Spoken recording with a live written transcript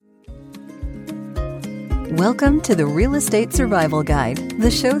Welcome to the Real Estate Survival Guide, the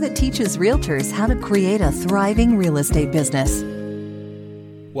show that teaches realtors how to create a thriving real estate business.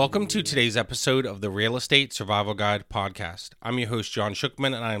 Welcome to today's episode of the Real Estate Survival Guide podcast. I'm your host, John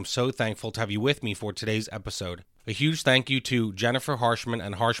Shookman, and I am so thankful to have you with me for today's episode. A huge thank you to Jennifer Harshman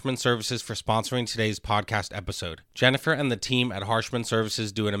and Harshman Services for sponsoring today's podcast episode. Jennifer and the team at Harshman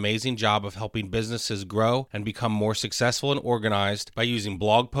Services do an amazing job of helping businesses grow and become more successful and organized by using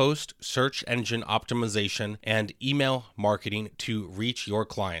blog post, search engine optimization, and email marketing to reach your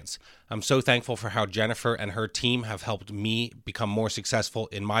clients. I'm so thankful for how Jennifer and her team have helped me become more successful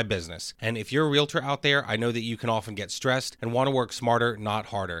in my business. And if you're a realtor out there, I know that you can often get stressed and want to work smarter, not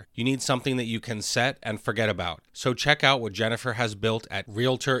harder. You need something that you can set and forget about. So check out what Jennifer has built at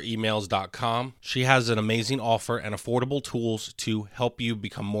realtoremails.com. She has an amazing offer and affordable tools to help you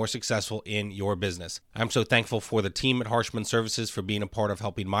become more successful in your business. I'm so thankful for the team at Harshman Services for being a part of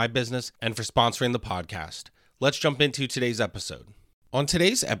helping my business and for sponsoring the podcast. Let's jump into today's episode. On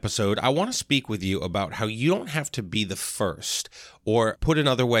today's episode, I want to speak with you about how you don't have to be the first, or put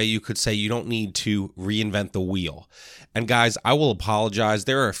another way, you could say you don't need to reinvent the wheel. And guys, I will apologize.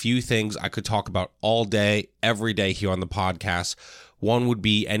 There are a few things I could talk about all day, every day here on the podcast. One would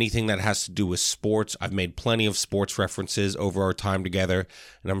be anything that has to do with sports. I've made plenty of sports references over our time together,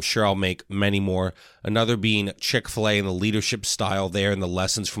 and I'm sure I'll make many more. Another being Chick-fil-A and the leadership style there and the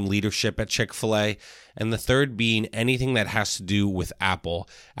lessons from leadership at Chick-fil-A. And the third being anything that has to do with Apple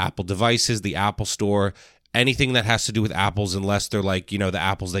devices, the Apple Store, anything that has to do with apples unless they're like, the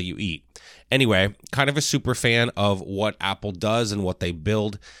apples that you eat. Anyway, kind of a super fan of what Apple does and what they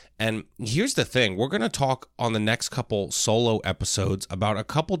build. And here's the thing, we're going to talk on the next couple solo episodes about a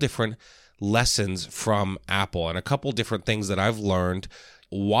couple different lessons from Apple and a couple different things that I've learned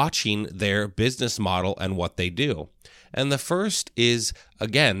watching their business model and what they do. And the first is,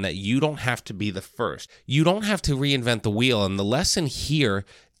 again, that you don't have to be the first. You don't have to reinvent the wheel. And the lesson here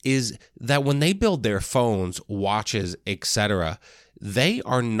is that when they build their phones, watches, etc., they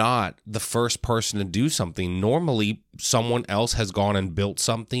are not the first person to do something. Normally, someone else has gone and built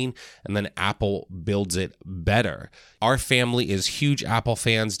something, and then Apple builds it better. Our family is huge Apple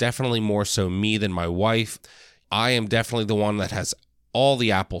fans, definitely more so me than my wife. I am definitely the one that has all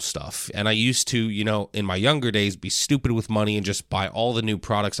the Apple stuff. And I used to, in my younger days, be stupid with money and just buy all the new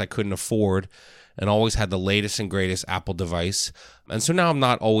products I couldn't afford and always had the latest and greatest Apple device. And so now I'm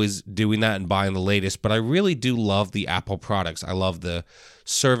not always doing that and buying the latest, but I really do love the Apple products. I love the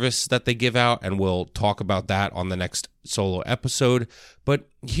service that they give out, and we'll talk about that on the next solo episode. But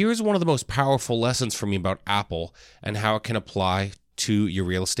here's one of the most powerful lessons for me about Apple and how it can apply to your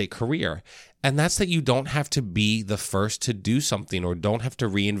real estate career. And that's that you don't have to be the first to do something or don't have to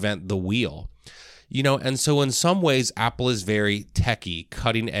reinvent the wheel. And so in some ways, Apple is very techy,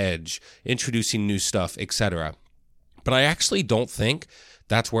 cutting edge, introducing new stuff, etc. But I actually don't think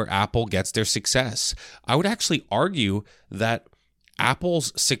that's where Apple gets their success. I would actually argue that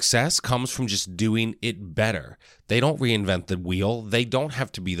Apple's success comes from just doing it better. They don't reinvent the wheel. They don't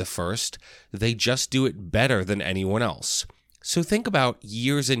have to be the first. They just do it better than anyone else. So think about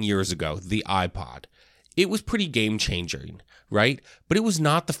years and years ago, the iPod. It was pretty game-changing, right? But it was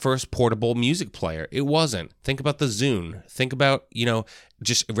not the first portable music player. It wasn't. Think about the Zune. Think about,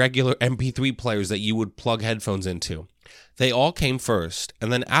 just regular MP3 players that you would plug headphones into. They all came first,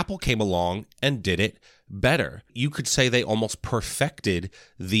 and then Apple came along and did it better. You could say they almost perfected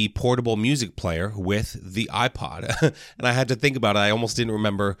the portable music player with the iPod. And I had to think about it. I almost didn't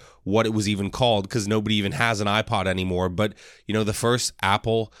remember what it was even called because nobody even has an iPod anymore. But, the first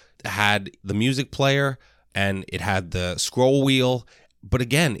Apple had the music player and it had the scroll wheel. But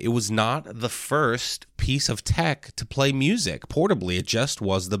again, it was not the first piece of tech to play music portably. It just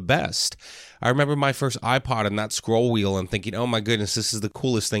was the best. I remember my first iPod and that scroll wheel and thinking, oh my goodness, this is the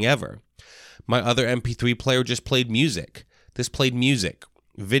coolest thing ever. My other MP3 player just played music. This played music,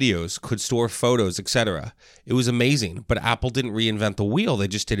 videos, could store photos, etc. It was amazing, but Apple didn't reinvent the wheel. They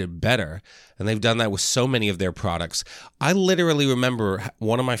just did it better, and they've done that with so many of their products. I literally remember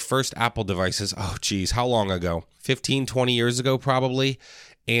one of my first Apple devices, how long ago? 15, 20 years ago probably,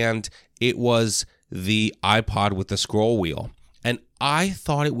 and it was the iPod with the scroll wheel. And I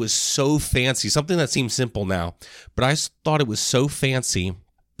thought it was so fancy, something that seems simple now, but I thought it was so fancy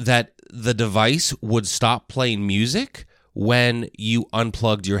that the device would stop playing music when you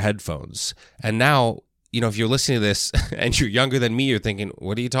unplugged your headphones. And now, if you're listening to this and you're younger than me, you're thinking,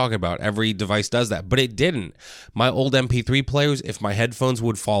 what are you talking about? Every device does that. But it didn't. My old MP3 players, if my headphones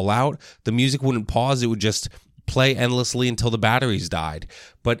would fall out, the music wouldn't pause. It would just play endlessly until the batteries died.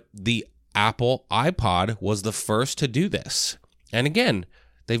 But the Apple iPod was the first to do this. And again,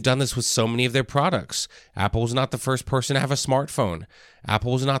 They've done this with so many of their products. Apple was not the first person to have a smartphone.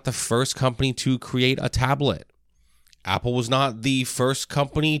 Apple was not the first company to create a tablet. Apple was not the first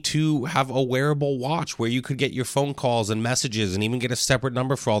company to have a wearable watch where you could get your phone calls and messages and even get a separate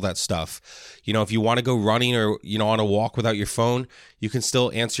number for all that stuff. If you want to go running or, on a walk without your phone, you can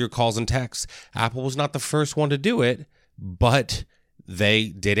still answer your calls and texts. Apple was not the first one to do it, but they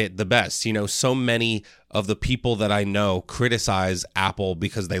did it the best. So many of the people that I know criticize Apple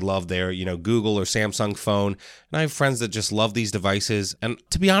because they love their, Google or Samsung phone. And I have friends that just love these devices. And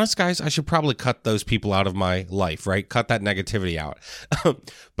to be honest, guys, I should probably cut those people out of my life, right? Cut that negativity out.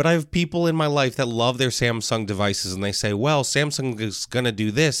 But I have people in my life that love their Samsung devices and they say, well, Samsung is going to do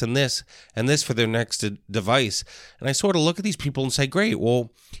this and this and this for their next device. And I sort of look at these people and say, great,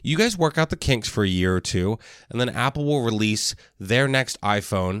 well, you guys work out the kinks for a year or two, and then Apple will release their next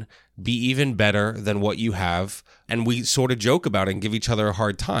iPhone, be even better than what you have, and we sort of joke about it and give each other a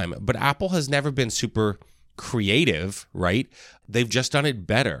hard time. But Apple has never been super creative, right? They've just done it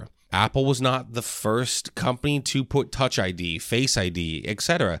better. Apple was not the first company to put Touch ID, Face ID,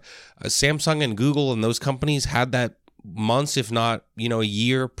 etc. Samsung and Google and those companies had that months, if not, a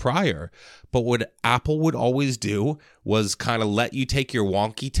year prior. But what Apple would always do was kind of let you take your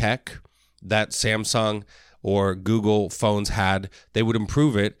wonky tech that Samsung or Google phones had, they would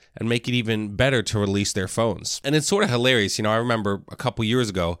improve it and make it even better to release their phones. And it's sort of hilarious. I remember a couple years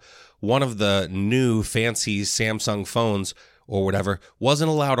ago, one of the new fancy Samsung phones or whatever wasn't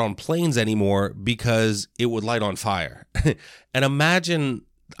allowed on planes anymore because it would light on fire. And imagine,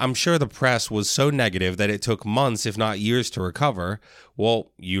 I'm sure the press was so negative that it took months, if not years, to recover.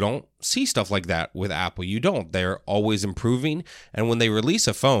 Well, you don't see stuff like that with Apple. You don't. They're always improving. And when they release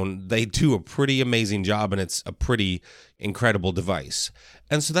a phone, they do a pretty amazing job, and it's a pretty incredible device.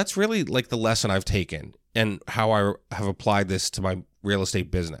 And so that's really like the lesson I've taken and how I have applied this to my real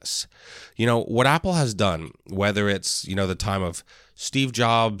estate business. What Apple has done, whether it's, the time of Steve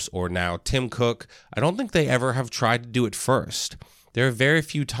Jobs or now Tim Cook, I don't think they ever have tried to do it first. There are very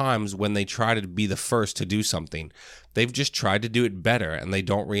few times when they try to be the first to do something. They've just tried to do it better, and they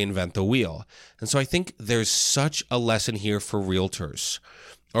don't reinvent the wheel. And so I think there's such a lesson here for realtors.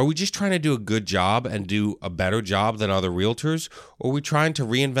 Are we just trying to do a good job and do a better job than other realtors? Or are we trying to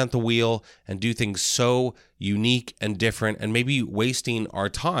reinvent the wheel and do things so unique and different and maybe wasting our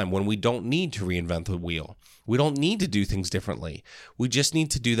time when we don't need to reinvent the wheel? We don't need to do things differently. We just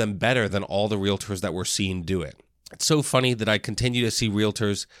need to do them better than all the realtors that we're seeing do it. It's so funny that I continue to see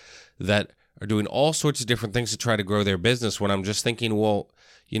realtors that are doing all sorts of different things to try to grow their business when I'm just thinking, well,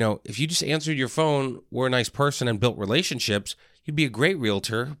 if you just answered your phone, were a nice person and built relationships, you'd be a great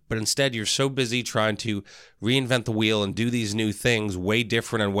realtor. But instead, you're so busy trying to reinvent the wheel and do these new things way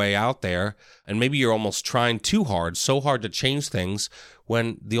different and way out there. And maybe you're almost trying too hard, so hard to change things,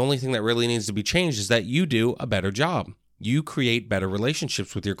 when the only thing that really needs to be changed is that you do a better job. You create better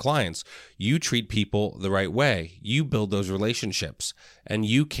relationships with your clients. You treat people the right way. You build those relationships, and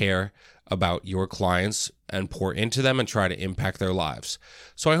you care about your clients and pour into them and try to impact their lives.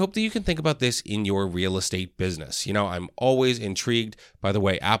 So I hope that you can think about this in your real estate business. I'm always intrigued by the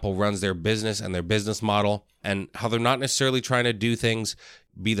way Apple runs their business and their business model, and how they're not necessarily trying to do things,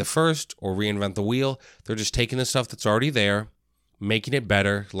 be the first or reinvent the wheel. They're just taking the stuff that's already there, making it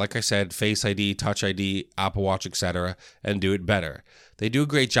better, like I said, Face ID, Touch ID, Apple Watch, etc., and do it better. They do a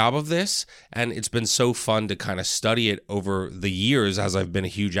great job of this, and it's been so fun to kind of study it over the years as I've been a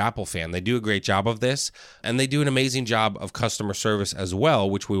huge Apple fan. They do a great job of this, and they do an amazing job of customer service as well,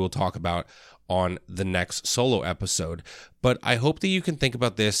 which we will talk about on the next solo episode. But I hope that you can think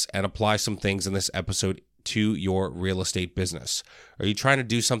about this and apply some things in this episode to your real estate business. Are you trying to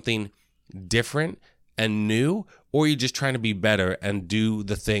do something different and new, or are you just trying to be better and do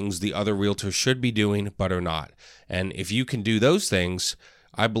the things the other realtors should be doing but are not? And if you can do those things,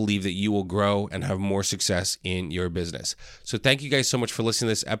 I believe that you will grow and have more success in your business. So thank you guys so much for listening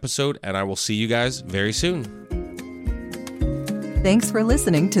to this episode, and I will see you guys very soon. Thanks for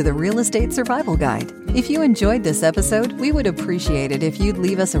listening to the Real Estate Survival Guide. If you enjoyed this episode, we would appreciate it if you'd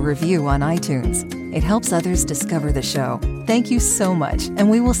leave us a review on iTunes. It helps others discover the show. Thank you so much, and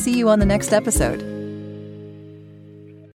we will see you on the next episode.